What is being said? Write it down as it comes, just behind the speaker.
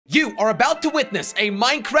You are about to witness a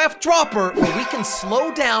Minecraft dropper where we can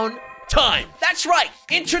slow down time. That's right,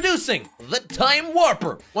 introducing the Time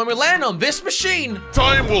Warper. When we land on this machine,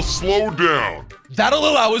 time will slow down. That'll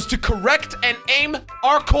allow us to correct and aim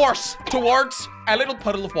our course towards a little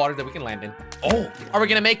puddle of water that we can land in. Oh, are we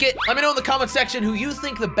gonna make it? Let me know in the comment section who you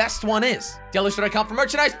think the best one is. Jelly.com for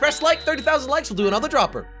merchandise. Press like, 30,000 likes, we'll do another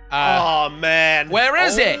dropper. Oh, man. Where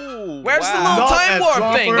is it? Where's the little time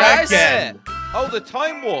warp thing, guys? Again. Oh, the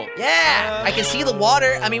time warp. Yeah, I can see the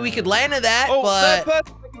water. I mean, we could land in that, but... third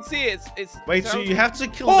person, I can see it. It's Wait, so you have to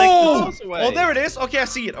collect Oh! Oh, there it is. Okay, I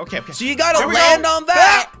see it. Okay, okay. So you gotta land on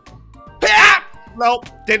that. Nope,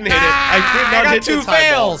 didn't hit it. I did not hit two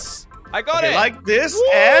fails. I got it. Like this, Woo,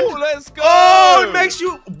 and... let's go. Oh, it makes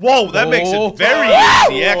you... Whoa, that makes it very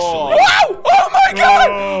easy, actually. Whoa! Oh my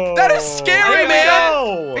god! That is scary, man.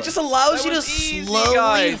 No. It just allows you to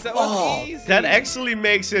slowly fall. That actually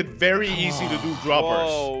makes it very easy to do droppers.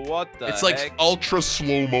 Whoa, what the It's like heck? ultra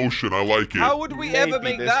slow motion. I like it. How would we ever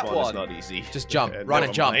make that one? It's not easy. Just jump, run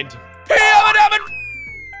and jump.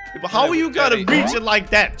 But how are you gonna reach it like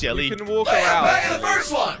that, Jelly? You can walk around. Back to the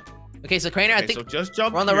first one. Okay, so Crainer, I think so just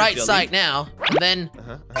jump we're on the here, right Jelly. side now. And then...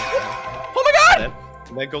 Oh my god!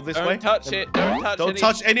 And then go this way. Don't touch it. Don't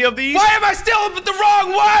touch any of these. Why am I still with the wrong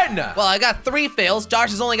one? Well, I got 3 fails. Josh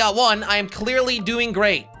has only got 1. I am clearly doing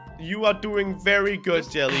great. You are doing very good,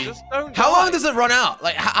 Jelly. Just don't How die. long does it run out?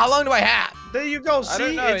 Like, how long do I have? There you go. I don't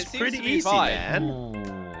See, know, it's it seems pretty to be easy, fine.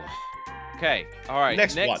 man. Okay, all right.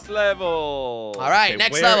 Next level. All right, Okay,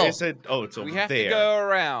 next where level. is it? Oh, it's over We have there. to go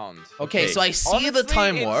around. Okay, so I see Honestly, the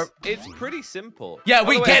time warp. It's pretty simple. Yeah,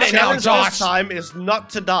 we By the get way, it now, Challenge Josh. this time is not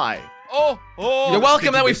to die. Oh. You're welcome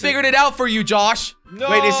Did that you we miss it? figured it out for you, Josh. No.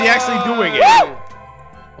 Wait, is he actually doing it? Oh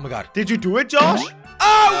my god. Did you do it, Josh?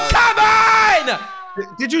 Oh, come on!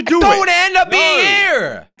 Did you do it? Don't end up being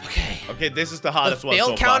here. Okay. Okay, this is the The hardest one fail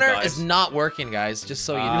so far, counter guys. is not working, guys. Just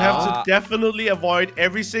so you know. You have to definitely avoid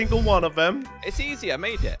every single one of them. It's easy. I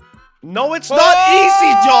made it. No, it's not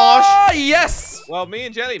easy, Josh. Oh, yes. Well, me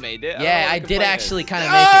and Jelly made it. Yeah, I did actually kind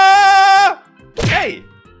of make Hey,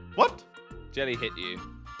 what? it. Jelly hit you.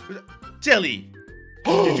 Jelly,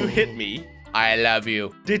 did you hit me? it. I love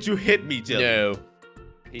you. Did you hit me, Jelly? No.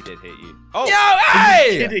 He did hit you. Oh. Yo, Are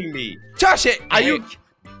you hey! kidding me? Josh it. Are you?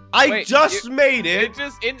 I Wait, just made it, It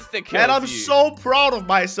just insta kills and I'm you. so proud of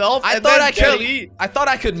myself. I and thought then I could. Jelly. I thought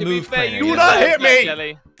I could To be move. fair, Crainer, Do you not deserved hit that, me.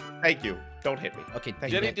 Jelly. Thank you. Don't hit me. Okay,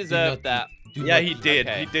 thank Jelly you. deserved that. Yeah, he did.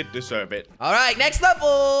 Okay. He did deserve it. All right, next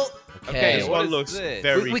level. Okay, This what one is looks this?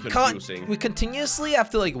 very we confusing. we continuously have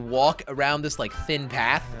to like walk around this like thin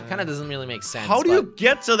path. Kind of doesn't really make sense. How do you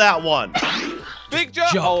get to that one? Big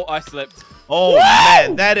jump. Jump. Oh, I slipped. Oh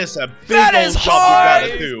man, that is a big That old is jump hard. you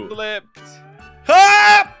gotta I do. slipped.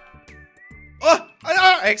 Ah! Oh,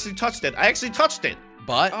 I actually touched it. I actually touched it.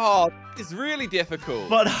 But Oh, it's really difficult.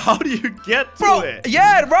 But how do you get to bro, it?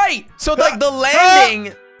 yeah, right. So like the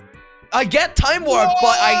landing, I get time warp,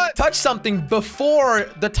 but I touch something before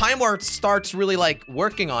the time warp starts really like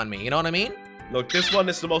working on me. You know what I mean? Look, this one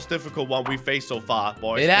is the most difficult one we faced so far, boys. It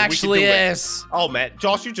but we can actually do it. is. Oh man,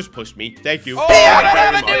 Josh, you just pushed me. Thank you. Oh, Thank you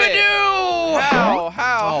damn very it, much. How? Oh,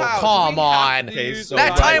 How? come Do we have on. to Okay, use so the That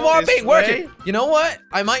right time warp this ain't working. way? You know what?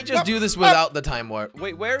 I might just do this without the time warp.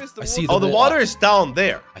 Wait, where is the I water? see Oh, the water is down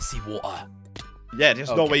there. I see water. Yeah, there's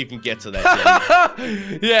no Okay. way you can get to that.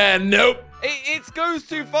 Jelly. Yeah, nope. It goes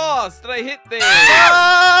too fast. Did I hit this?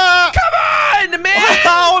 Ah! Come on, man.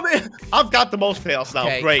 Wow, man. I've got the most fails now.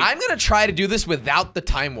 Okay, Great. I'm gonna try to do this without the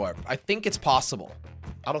time warp. I think it's possible.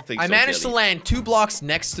 I don't think I so, managed to Jelly. land 2 blocks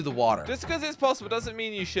next to the water. Just because it's possible doesn't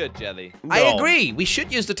mean you should, Jelly. I No. agree. We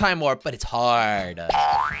should use the time warp, but it's hard.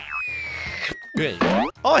 Good.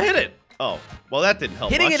 Oh, I hit it. Oh, well, that didn't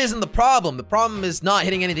help Hitting much. it isn't the problem. The problem is not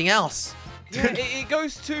hitting anything else. Yeah, it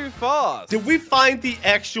goes too fast. Did we find the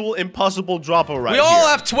actual impossible dropper right We all here?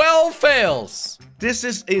 have 12 fails. This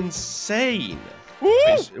is insane. Woo!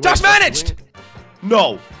 Wait, Josh wait, managed.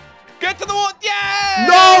 No. Get to the water! Yeah!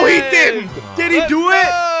 No, he didn't. Did he Let's do it?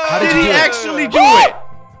 go! How did Did you he do it? actually do it?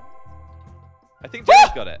 I think Jelly's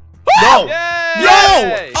got it. No. Yay!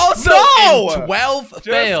 No! Also, No! in 12 Just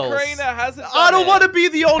fails. Crainer hasn't done I don't it. want to be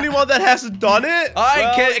the only one that hasn't done it. All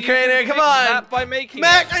right, Well, you Crainer, can come fix on. that by making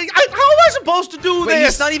Mac, it. how am I supposed to do Wait, this?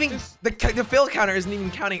 it's not even the fail counter isn't even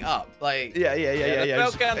counting up. Like Yeah. the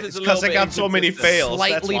fail count is It's a because I little bit got so many inconsistent. fails.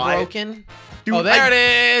 slightly that's why. broken. Dude, Oh, there it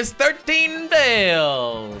is. 13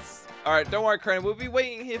 fails. All right, don't worry, Crainer. We'll be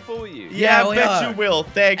waiting here for you. Yeah, Yeah, I we bet are. you will.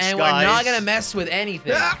 Thanks, And guys. we're not gonna mess with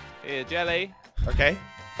anything. Ah! Here, Jelly. Okay.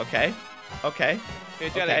 Okay. Here,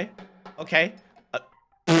 Jelly. Okay.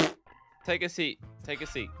 Okay. Take a seat. Take a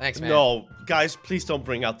seat. Thanks, man. No, guys, please don't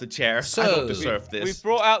bring out the chair. So, I don't deserve this. We've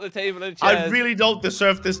brought out the table and chairs. I really don't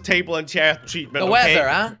deserve this table and chair treatment. The okay? weather,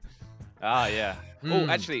 huh? Ah, yeah. Oh,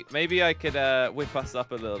 actually, maybe I could whip us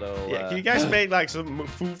up a little. Yeah, can you guys make like some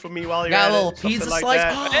food for me while you're Got at a little it? Something pizza like slice.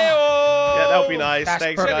 that? Yeah, Yeah, that would be nice. That's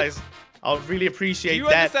Thanks, perfect. guys. I would really appreciate Do you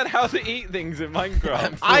that. understand how to eat things in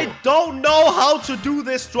Minecraft? I don't know how to do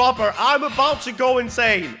this, Dropper. I'm about to go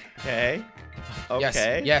insane. Okay. Yes,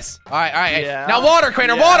 Okay. yes. All right, all right. Yeah. Now water,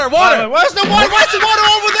 Crainer, Yeah. water. Where's the water? Where's the water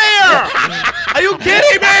over there? Are you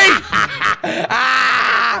kidding me?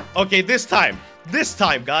 Ah! Okay, this time. This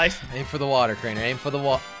time, guys. Aim for the water, Crainer. Aim for the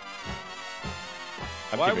water.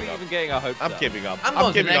 I'm Why are we giving up. even getting our hopes I'm up? giving up. I'm going to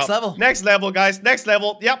the giving next up. level. Next level, guys. Next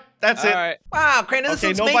level. Yep, that's it. All right. Wow, Crainer, this Okay,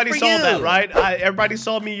 looks nobody made for saw you. that, right? Everybody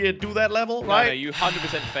saw me do that level, No, right? no, you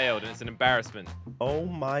 100% failed, and it's an embarrassment. Oh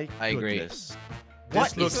my I agree. goodness. What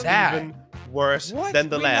This is looks that? even worse What? than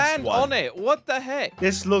the we last land one. on it. What the heck?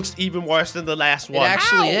 This looks even worse than the last It one.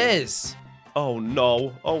 actually Ow! is. Oh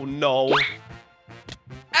no. Oh no.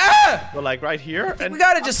 Ah! We're like right here. We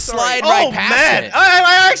gotta just sorry. slide Oh right past man. it.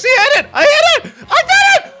 I actually hit it. I hit it. I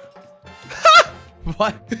did it.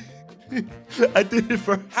 What? I did it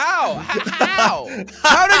first. How? How?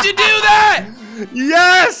 How did you do that?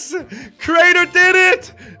 Yes. Crater did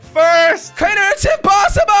it first. Crainer, it's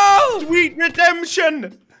impossible! Sweet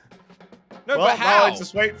redemption. No, Well, but now how? I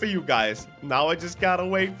just wait for you guys. Now I just gotta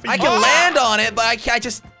wait for you. I can land on it, but I can't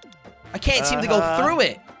seem to go Uh-huh. through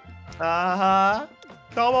it. Uh-huh.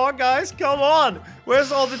 Come on, guys. Come on.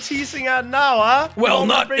 Where's all the teasing at now, huh? Well, You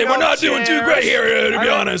want me to bring we're out not doing too chairs? great here, to be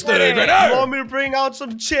I'm honest, ready. You Crainer. want me to bring out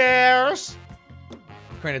some chairs?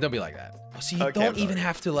 Crainer, don't be like that. Oh, so you Okay, don't I'm even sorry.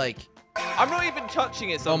 have to like. I'm not even touching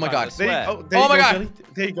it Oh my sometimes, God. I swear. There Oh you my go, God. Jelly.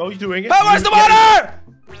 There you go. You're doing it. Oh, where's the You- water?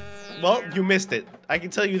 Well, you missed it. I can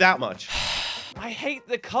tell you that much. I hate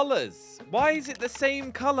the colors. Why is it the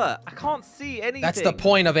same color? I can't see anything. That's the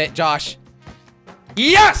point of it, Josh.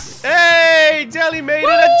 Yes! Hey, Jelly made it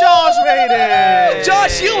and Josh made it.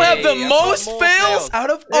 Josh, you have the I've got most more fails fails. out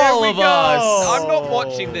of There all we of go. us. I'm not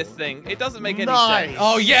watching this thing. It doesn't make any Nice. sense.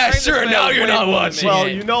 Oh, yeah, Trainers sure, fail now you're way not more than watching me. Well,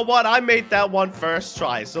 it. you know what? I made that one first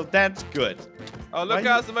try, so that's good. Oh, look Why who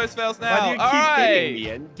has the most fails now. Why do you All keep right. hitting me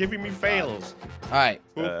and giving me fails? All right,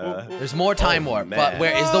 there's more time warp, but man.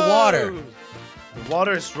 where is the water? Whoa. The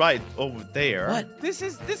water is right over there. What?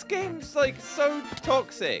 This game's like so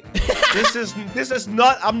toxic. This is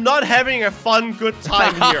not. I'm not having a fun, good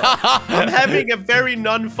time here. I'm having a very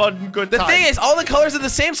non-fun, good The time. thing is, all the colors are the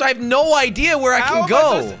same, so I have no idea where I How can am I go.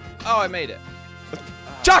 supposed to- Oh, I made it.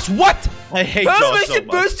 Josh, what? I hate How am I Josh so much.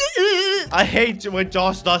 supposed to? I hate when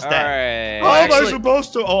Josh does All that. right. How am I actually-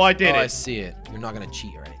 supposed to? Oh, I did Oh, I it. see it. You're not gonna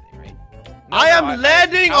cheat or anything, right? No, I no, am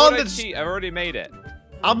landing how on would I the. cheat? I've already made it.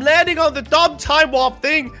 I'm landing on the dumb time warp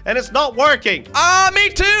thing, and it's not working. Ah, me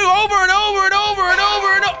too. Over and over and over and over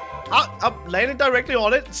and over. I'm landing directly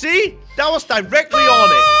on it. See? That was directly on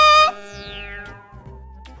it.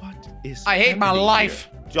 What is I hate my happening life.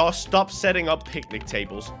 here? Josh, stop setting up picnic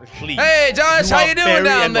tables, please. Hey, Josh, how are you doing very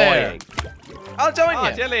down there? annoying. I'll join Ah,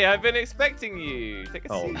 you. Jelly, I've been expecting you. Take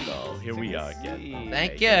a Oh, seat. no. Here we Take a are again. seat.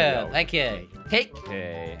 Thank Here we you. go. Thank you. Cake.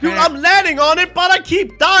 Okay. Dude, I'm landing on it, but I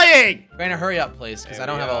keep dying. Rainer, hurry up, please, because I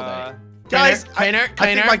don't have all day. Guys, Crainer, I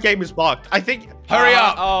think my game is bugged. I think. Hurry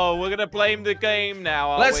up. Oh, we're gonna blame the game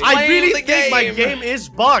now. Aren't Let's we? play I really the think my game. game is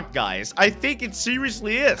bugged, guys. I think it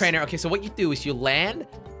seriously is. Crainer, okay, so what you do is you land,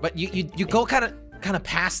 but you go kind of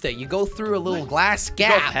past it. You go through a little glass Go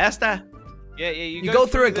gap. past that. Yeah. You go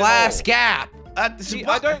through a the glass hole. gap. See,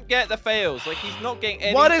 I don't get the fails. Like he's not getting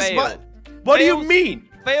any What is fail. what do you Fails- mean?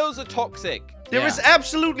 Fails are toxic. There is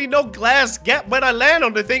absolutely no glass gap. When I land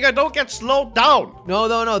on the thing, I don't get slowed down. No.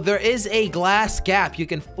 There is a glass gap you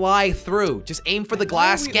can fly through. Just aim for the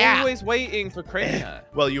glass Why are we gap. always waiting for Crainer?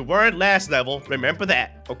 Well, you weren't last level. Remember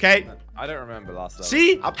that, okay? I don't remember last level.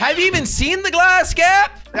 See? Have you even seen the glass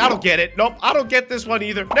gap? I don't get it. Nope, I don't get this one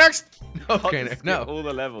either. Next. No, I'll just Crainer, skip no. all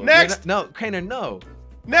the levels. Next. No, Crainer, no.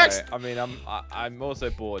 Next. Alright, I mean, I'm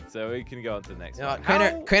also bored, so we can go on to the next No,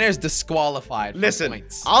 one. Crainer's disqualified. For Listen,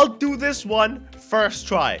 points. I'll do this one first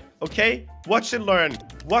try, okay? Watch and learn.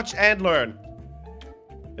 Watch and learn.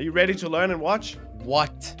 Are you ready to learn and watch?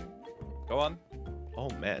 What? Go on. Oh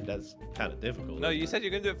man, that's kind of difficult. No, you said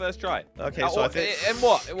you're gonna do it first try. Okay, so I think And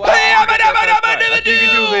what? Hey, I think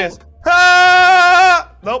you do this.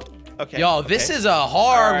 Ah! Nope. Okay. Yo, this okay. is a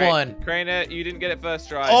hard Alright, one. Crainer, you didn't get it first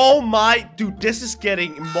try. Oh my, dude, this is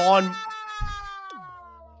getting mon.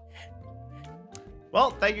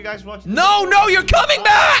 Well, thank you guys for watching. No, you're coming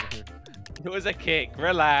back. It was a kick.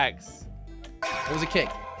 Relax. It was a kick.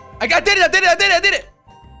 I did it.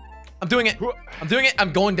 I'm doing it. I'm doing it.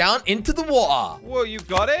 I'm going down into the water. Whoa, you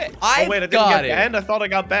got it? I Oh, wait, I didn't got get it. banned? I thought I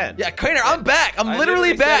got banned. Yeah, Crainer, I'm back. I'm I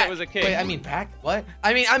literally literally said back. it was a king. Wait, I mean back? What?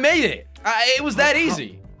 I mean, I made it. It was that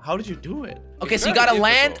easy. How did you do it? Okay, so you very gotta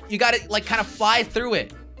land. difficult. You gotta like kind of fly through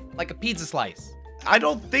it, like a pizza slice. I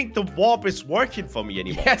don't think the warp is working for me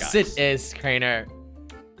anymore, Yes, guys. it is, Crainer.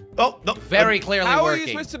 Oh, no. Very clearly How are you working.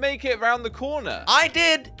 supposed to make it around the corner? I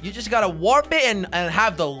did. You just gotta warp it and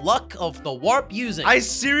have the luck of the warp using. I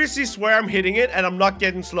seriously swear I'm hitting it and I'm not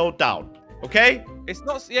getting slowed down. Okay? It's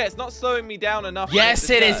not. Yeah, it's not slowing me down enough. Yes,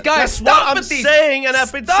 to it is, turn. guys. That's Stop what I'm with these. saying, and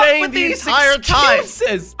I've been Stop saying with the these entire time.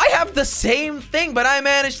 excuses. I have the same thing, but I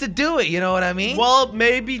managed to do it. You know what I mean? Well,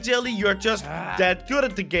 maybe, Jelly, you're just that good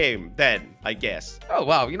at the game, then, I guess. Oh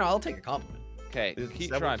wow. You know, I'll take a compliment. Okay, Is keep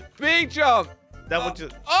that trying. what- Big jump. That would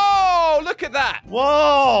just... Oh, look at that.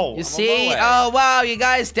 Whoa! You see? way. Oh wow. You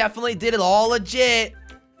guys definitely did it all legit.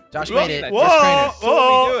 Josh Whoa, made it. whoa, Where's Crainer?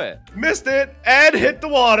 Saw me do it. Missed it and hit the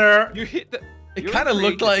water. You hit the. It You're kind of in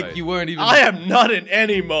looked creative like mode. you weren't even. I am not in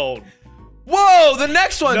any mode. Whoa! The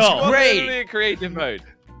next one's No. You're great. literally in creative mode.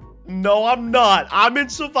 No, I'm not. I'm in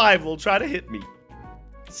survival. Try to hit me.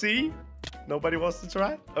 See? Nobody wants to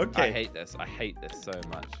try? Okay. I hate this. I hate this so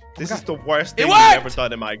much. This is the worst thing It we've worked! ever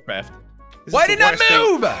done in Minecraft. This Why is the didn't I worst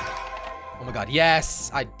thing- move? Oh my god, yes,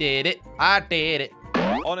 I did it. I did it.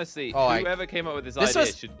 Honestly, Oh, whoever came up with this this idea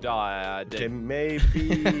was- should die. I Okay, did.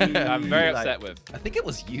 maybe... I'm very like upset with. I think it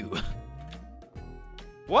was you.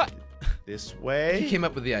 What? This You way. came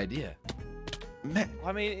up with the idea.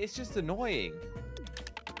 I mean, it's just annoying.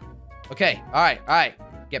 Okay, all right.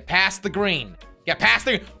 Get past the green. Get past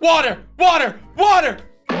the water.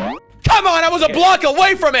 Come on, I was a block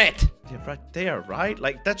away from it. Yeah, right there, right?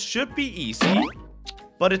 Like, that should be easy.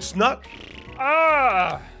 But it's not...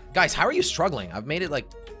 Guys, how are you struggling? I've made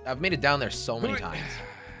it down there so many times.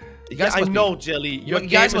 You Yeah, guys I must be- know, Jelly. Your you game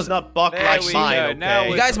guys is must- not bugged There like we mine, go. okay? Now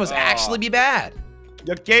You we- guys must Oh. actually be bad.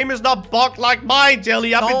 Your game is not bugged like mine,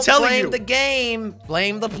 Jelly. I've been Don't telling blame you. the game.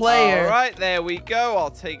 Blame the player. All right, there we go. I'll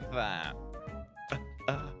take that.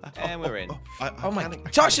 And we're in. Oh my!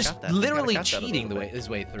 Josh is literally cheating his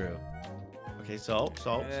way through. Okay, so.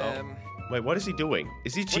 Um, Wait, what is he doing?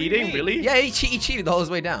 Is he do you cheating? mean? Really? Yeah, he cheated all his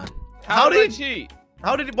way down. How did I did- cheat?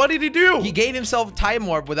 What did he do? He gave himself time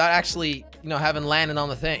warp without actually, having landed on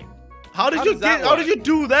the thing. How How does that How did you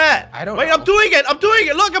do that? I don't Wait, know. I'm doing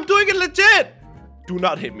it. Look, I'm doing it legit. Do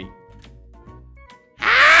not hit me.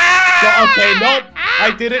 Okay, no,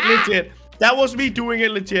 I did it legit. That was me doing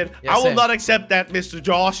it legit. Yeah, I will same. not accept that, Mr.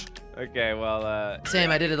 Josh. Okay, well, Same,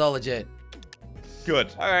 I did it all legit.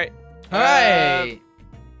 Good. all right. All right.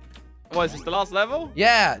 What, is this the last level?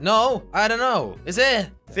 Yeah, no, I don't know. Is it?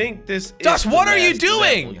 Think this is Josh, the what are you last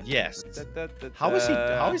doing? level. Yes. Da, da, da, How is he?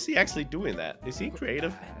 da. How is he actually doing that? Is he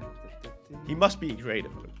creative? He must be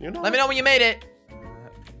creative. You know. Let me know when you made it.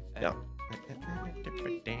 Yeah.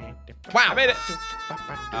 Wow. I made it.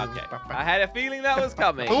 Okay. I had a feeling that was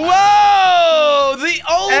coming. Whoa! The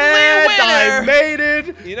only And I winner. made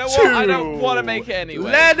it. You know what? I don't want to make it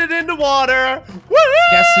anyway. Landed in the water. Woo!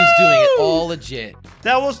 Guess who's doing it all legit?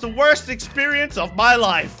 That was the worst experience of my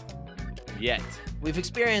life. Yet. We've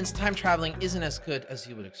experienced time traveling isn't as good as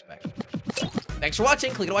you would expect. Thanks for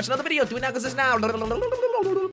watching. Click to watch another video. Do it now because it's now.